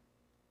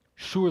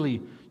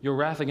 Surely your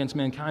wrath against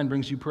mankind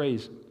brings you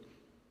praise,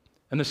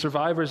 and the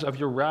survivors of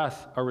your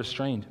wrath are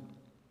restrained.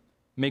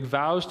 Make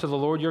vows to the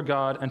Lord your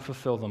God and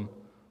fulfill them.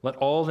 Let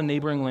all the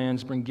neighboring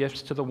lands bring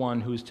gifts to the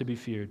one who is to be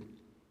feared.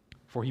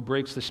 For he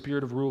breaks the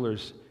spirit of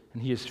rulers,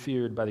 and he is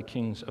feared by the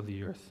kings of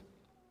the earth.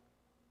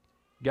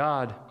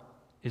 God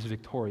is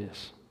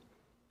victorious,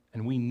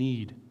 and we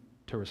need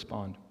to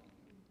respond.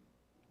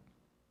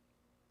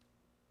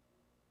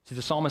 See,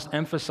 the psalmist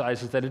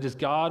emphasizes that it is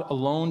God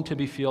alone to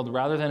be feared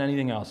rather than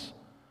anything else.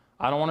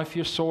 I don't want to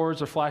fear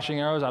swords or flashing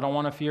arrows. I don't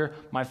want to fear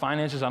my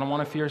finances. I don't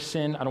want to fear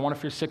sin. I don't want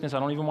to fear sickness. I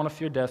don't even want to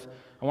fear death.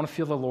 I want to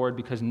fear the Lord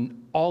because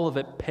all of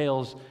it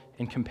pales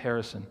in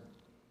comparison.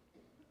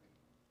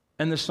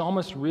 And the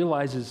psalmist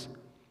realizes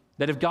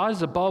that if God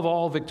is above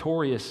all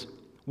victorious,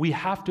 we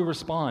have to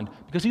respond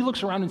because he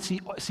looks around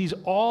and sees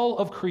all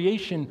of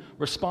creation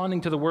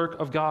responding to the work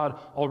of God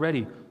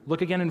already.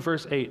 Look again in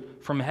verse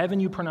 8. From heaven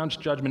you pronounced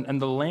judgment,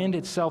 and the land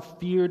itself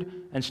feared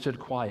and stood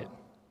quiet.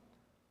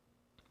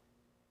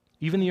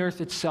 Even the earth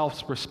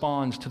itself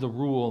responds to the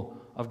rule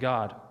of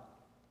God.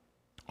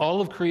 All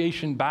of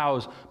creation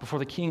bows before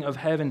the King of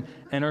heaven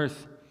and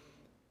earth.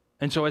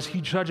 And so as he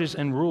judges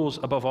and rules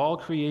above all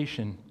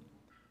creation,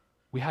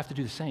 we have to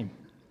do the same.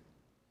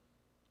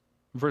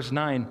 Verse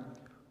 9,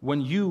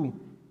 when you,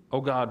 O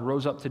God,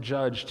 rose up to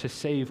judge, to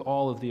save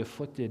all of the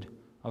afflicted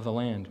of the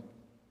land.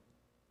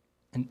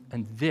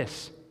 And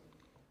this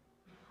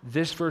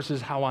verse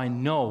is how I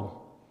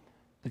know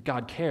that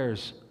God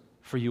cares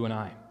for you and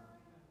I.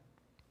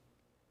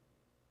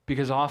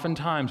 Because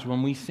oftentimes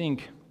when we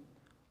think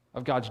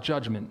of God's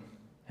judgment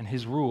and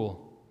his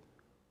rule,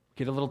 we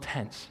get a little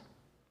tense.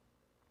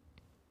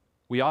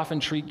 We often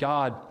treat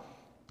God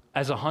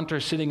as a hunter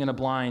sitting in a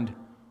blind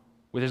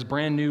with his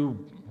brand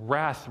new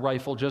wrath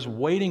rifle just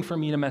waiting for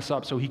me to mess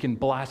up so he can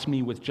blast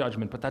me with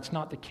judgment. But that's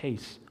not the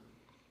case.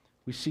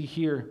 We see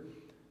here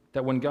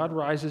that when God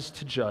rises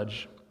to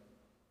judge,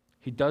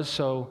 he does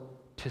so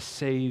to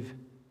save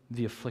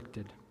the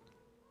afflicted.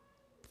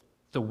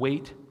 The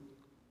weight,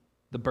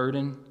 the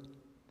burden,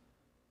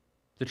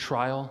 the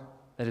trial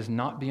that is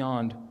not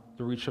beyond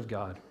the reach of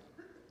God.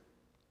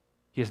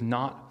 He has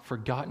not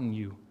forgotten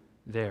you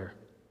there.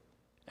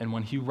 And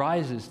when he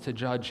rises to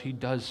judge, he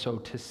does so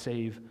to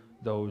save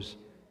those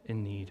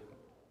in need.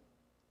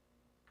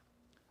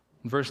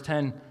 Verse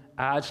 10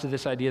 adds to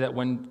this idea that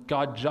when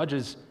God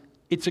judges,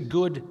 it's a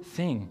good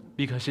thing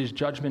because his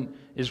judgment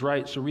is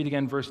right. So read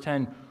again verse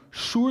 10.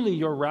 Surely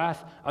your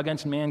wrath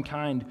against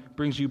mankind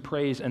brings you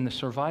praise, and the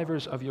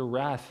survivors of your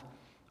wrath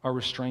are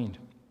restrained.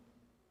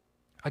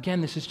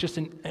 Again, this is just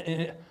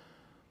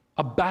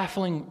a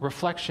baffling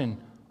reflection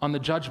on the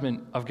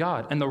judgment of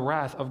God and the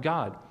wrath of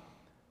God.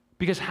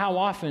 Because how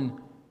often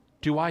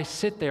do I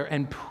sit there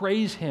and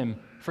praise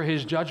him for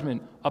his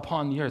judgment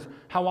upon the earth?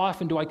 How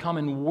often do I come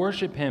and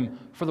worship him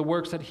for the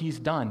works that he's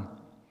done?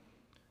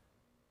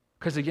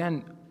 Because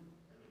again,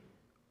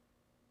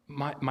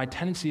 my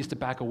tendency is to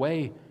back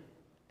away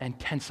and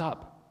tense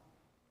up.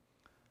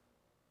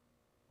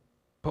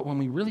 But when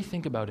we really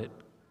think about it,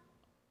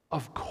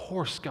 of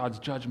course God's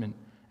judgment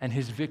and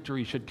his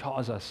victory should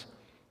cause us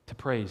to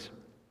praise.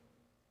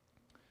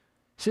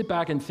 Sit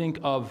back and think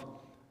of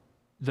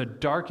the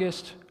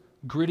darkest,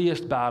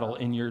 grittiest battle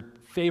in your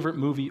favorite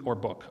movie or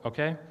book,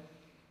 okay?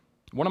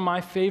 One of my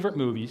favorite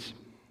movie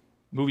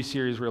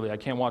series really, I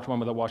can't watch one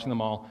without watching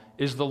them all,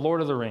 is The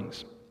Lord of the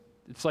Rings.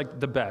 It's like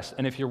the best.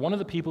 And if you're one of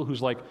the people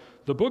who's like,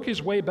 the book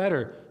is way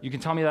better, you can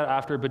tell me that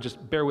after, but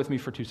just bear with me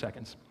for 2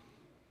 seconds.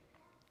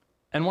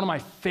 And one of my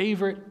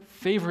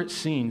favorite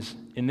scenes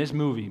in this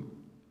movie,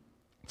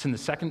 it's in the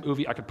second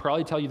movie. I could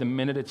probably tell you the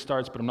minute it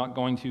starts, but I'm not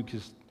going to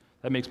because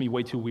that makes me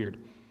way too weird.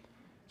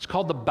 It's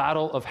called The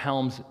Battle of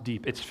Helm's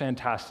Deep. It's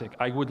fantastic.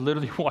 I would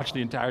literally watch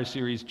the entire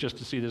series just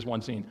to see this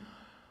one scene.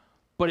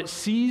 But it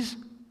sees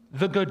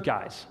the good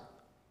guys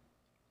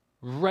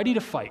ready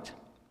to fight,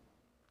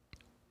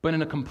 but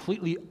in a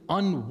completely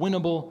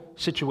unwinnable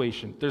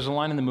situation. There's a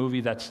line in the movie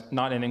that's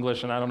not in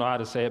English, and I don't know how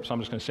to say it, so I'm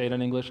just going to say it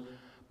in English.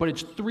 But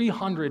it's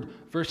 300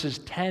 versus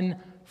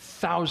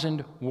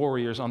 10,000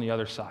 warriors on the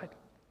other side.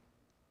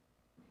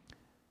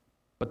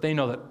 But they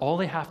know that all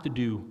they have to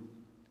do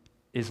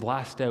is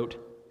last out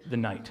the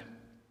night.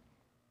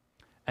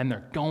 And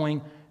they're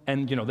going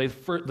and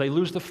they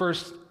lose their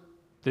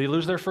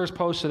first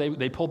post, so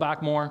they pull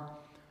back more.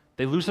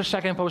 They lose their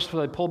second post, so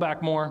they pull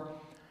back more.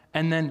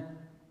 And then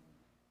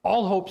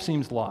all hope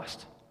seems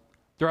lost.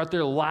 They're at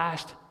their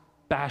last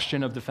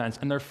bastion of defense,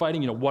 and they're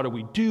fighting, what do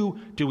we do?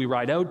 Do we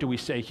ride out? Do we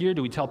stay here?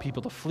 Do we tell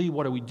people to flee?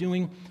 What are we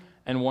doing?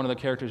 And one of the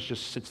characters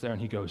just sits there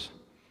and he goes,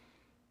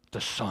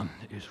 "The sun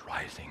is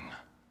rising."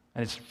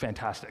 And it's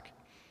fantastic.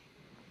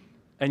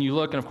 And you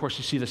look, and of course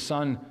you see the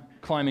sun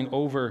climbing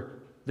over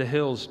the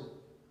hills,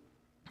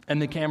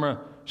 and the camera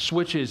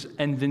switches,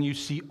 and then you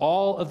see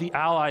all of the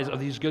allies of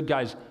these good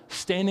guys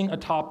standing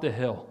atop the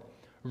hill,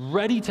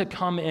 ready to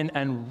come in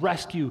and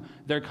rescue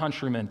their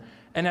countrymen.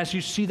 And as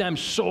you see them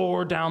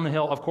soar down the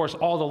hill, of course,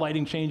 all the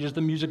lighting changes,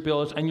 the music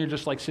builds, and you're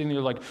just like sitting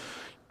there like,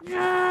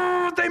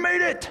 "Yeah, they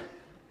made it!"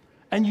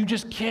 And you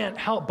just can't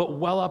help but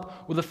well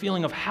up with a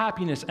feeling of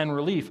happiness and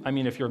relief. I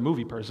mean, if you're a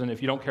movie person,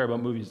 if you don't care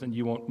about movies, then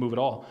you won't move at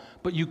all.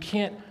 But you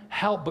can't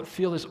help but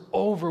feel this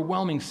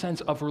overwhelming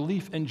sense of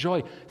relief and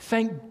joy.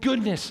 Thank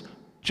goodness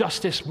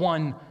justice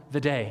won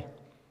the day.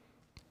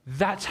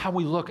 That's how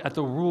we look at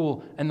the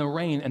rule and the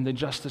reign and the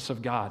justice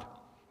of God.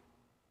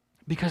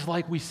 Because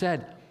like we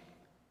said,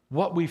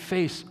 what we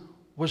face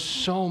was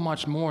so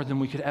much more than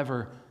we could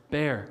ever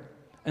bear.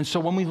 And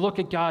so when we look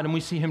at God and we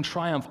see him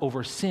triumph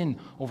over sin,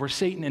 over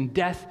Satan, and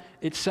death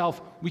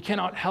itself, we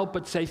cannot help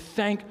but say,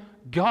 "Thank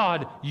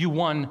God you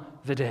won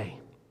the day."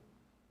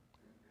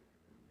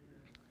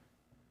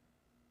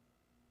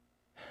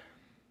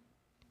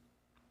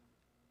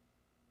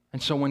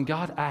 And so when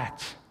God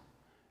acts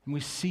and we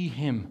see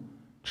him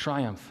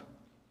triumph,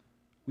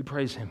 we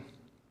praise him.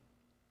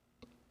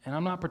 And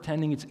I'm not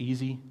pretending it's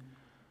easy.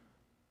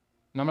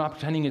 And I'm not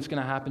pretending it's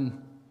going to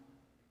happen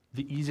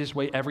the easiest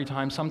way every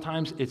time.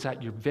 Sometimes it's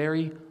at your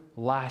very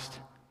last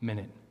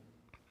minute.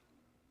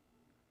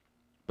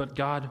 But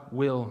God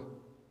will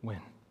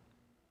win.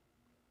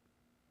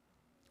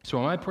 So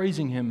am I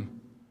praising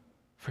him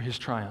for his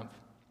triumph?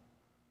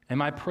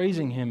 Am I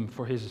praising him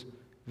for his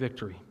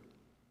victory?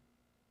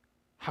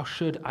 How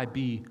should I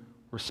be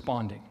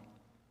responding?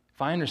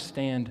 If I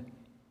understand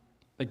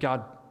that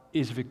God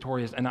is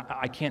victorious and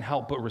I can't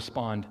help but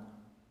respond,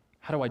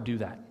 how do I do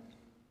that?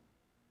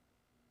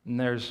 And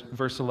there's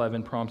verse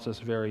 11 prompts us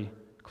very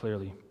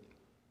clearly.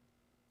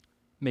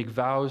 "Make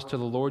vows to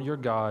the Lord your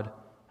God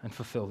and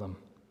fulfill them.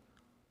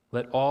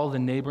 Let all the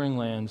neighboring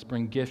lands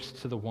bring gifts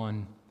to the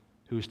one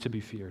who is to be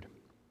feared."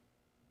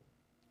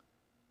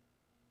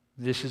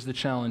 This is the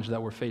challenge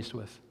that we're faced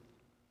with.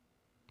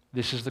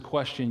 This is the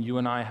question you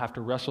and I have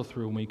to wrestle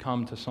through when we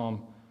come to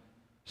Psalm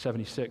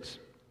 76.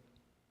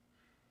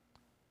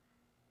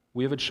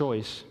 We have a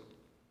choice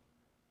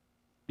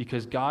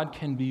because God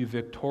can be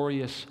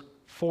victorious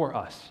for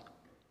us,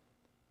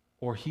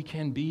 or he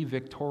can be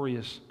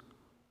victorious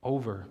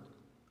over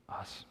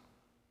us.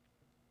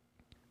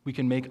 We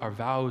can make our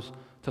vows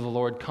to the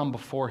Lord, come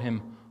before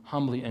him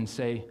humbly and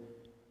say,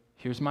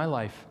 "Here's my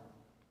life,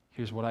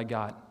 here's what I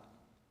got,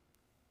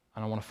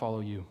 and I want to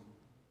follow you."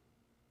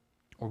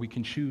 Or we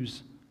can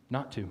choose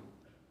not to.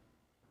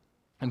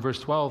 In verse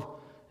 12,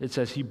 it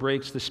says, "He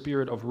breaks the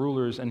spirit of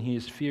rulers, and he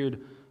is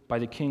feared by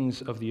the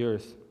kings of the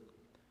earth."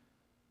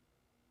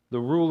 The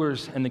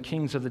rulers and the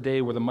kings of the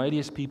day were the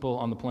mightiest people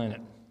on the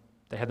planet.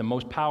 They had the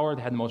most power,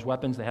 they had the most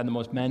weapons, they had the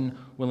most men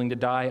willing to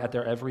die at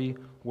their every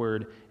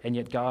word, and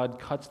yet God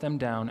cuts them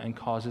down and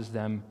causes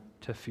them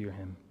to fear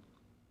him.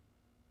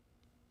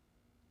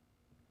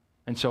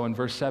 And so in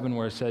verse 7,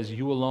 where it says,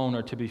 "You alone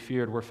are to be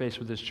feared," we're faced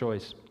with this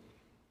choice.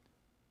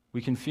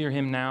 We can fear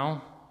him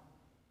now,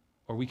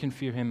 or we can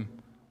fear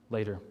him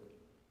later.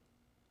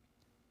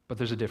 But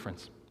there's a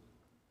difference.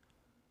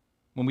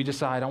 When we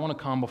decide, I want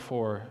to come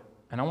before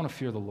and I want to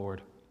fear the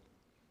Lord,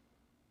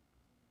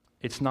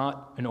 it's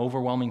not an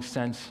overwhelming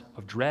sense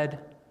of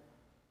dread.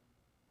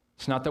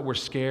 It's not that we're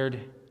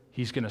scared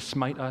he's going to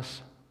smite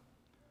us.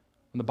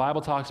 When the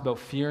Bible talks about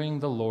fearing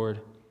the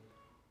Lord,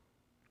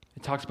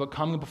 it talks about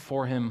coming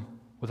before him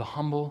with a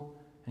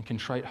humble and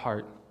contrite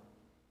heart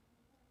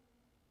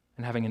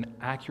and having an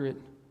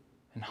accurate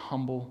and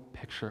humble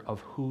picture of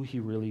who he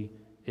really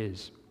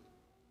is.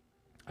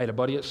 I had a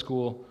buddy at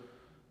school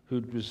who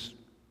was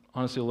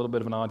honestly a little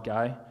bit of an odd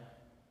guy,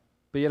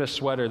 but he had a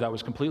sweater that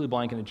was completely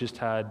blank and it just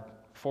had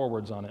 4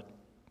 words on it.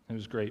 It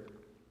was great.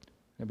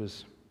 It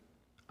was,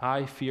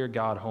 "I fear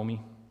God,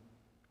 homie."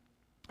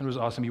 It was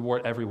awesome. He wore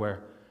it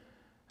everywhere.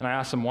 And I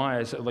asked him why.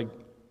 I said,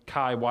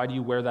 "Kai, why do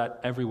you wear that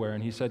everywhere?"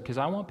 And he said, "Because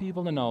I want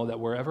people to know that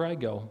wherever I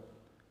go,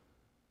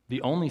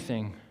 the only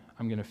thing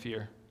I'm going to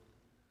fear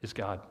is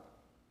God."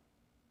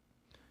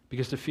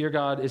 Because to fear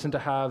God isn't to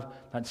have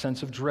that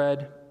sense of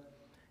dread.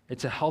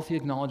 It's a healthy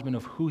acknowledgement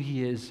of who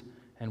he is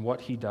and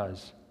what he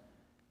does.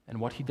 And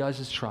what he does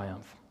is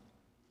triumph.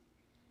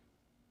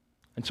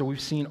 And so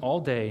we've seen all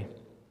day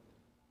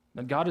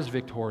that God is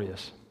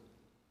victorious.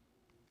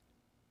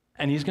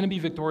 And he's going to be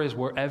victorious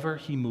wherever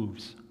he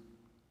moves.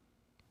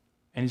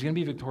 And he's going to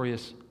be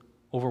victorious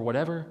over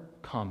whatever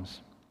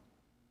comes.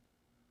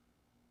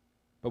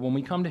 But when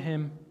we come to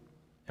him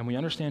and we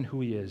understand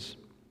who he is,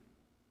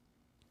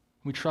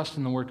 we trust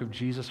in the work of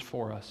Jesus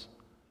for us,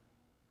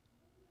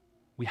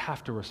 we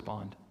have to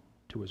respond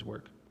to his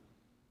work.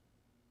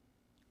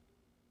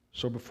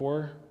 So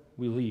before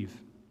we leave,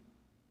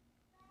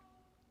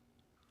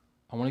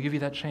 I want to give you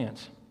that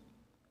chance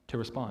to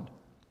respond.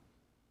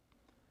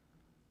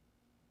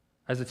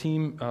 As the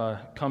team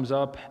comes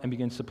up and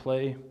begins to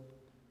play,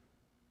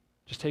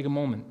 just take a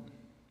moment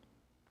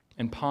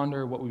and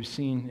ponder what we've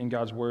seen in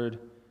God's word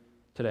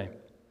today.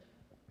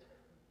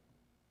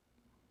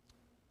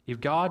 If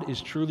God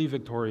is truly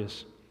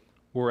victorious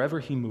wherever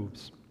he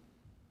moves,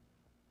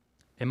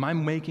 am I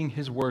making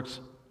his works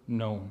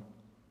known?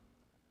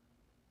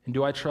 And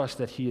do I trust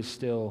that he is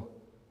still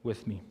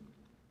with me?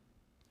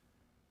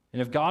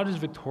 And if God is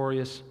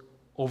victorious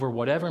over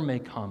whatever may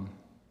come,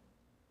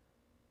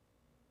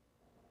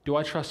 do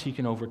I trust he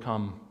can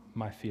overcome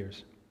my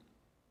fears?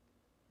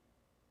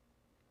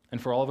 And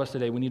for all of us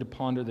today, we need to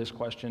ponder this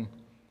question.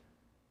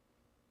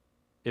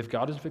 If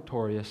God is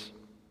victorious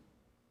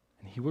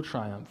and he will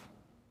triumph,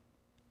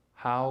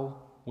 how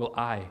will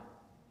I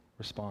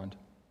respond?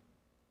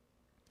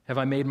 Have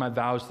I made my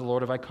vows to the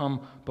Lord? Have I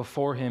come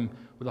before him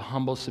with a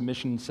humble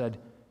submission and said,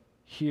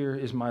 here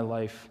is my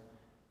life,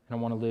 and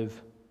I want to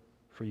live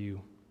for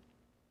you?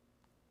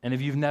 And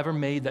if you've never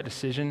made that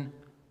decision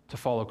to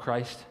follow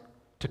Christ,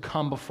 to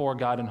come before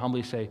God and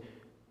humbly say,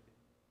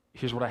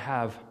 here's what I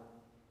have,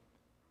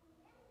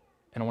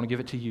 and I want to give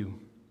it to you,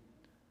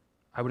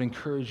 I would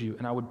encourage you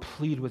and I would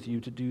plead with you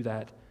to do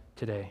that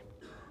today.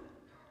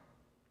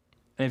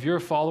 And if you're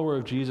a follower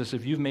of Jesus,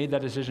 if you've made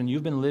that decision,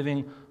 you've been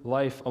living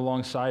life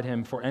alongside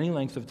him for any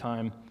length of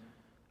time,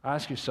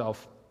 ask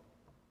yourself,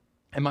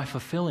 am I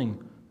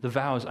fulfilling the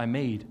vows I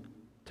made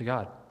to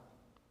God?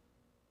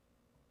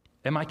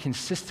 Am I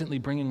consistently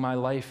bringing my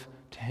life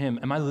to him?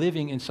 Am I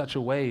living in such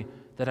a way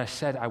that I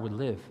said I would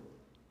live?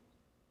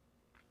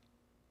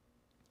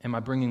 Am I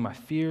bringing my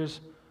fears,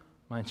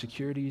 my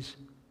insecurities,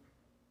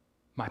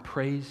 my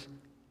praise?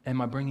 Am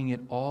I bringing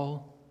it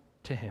all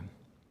to him?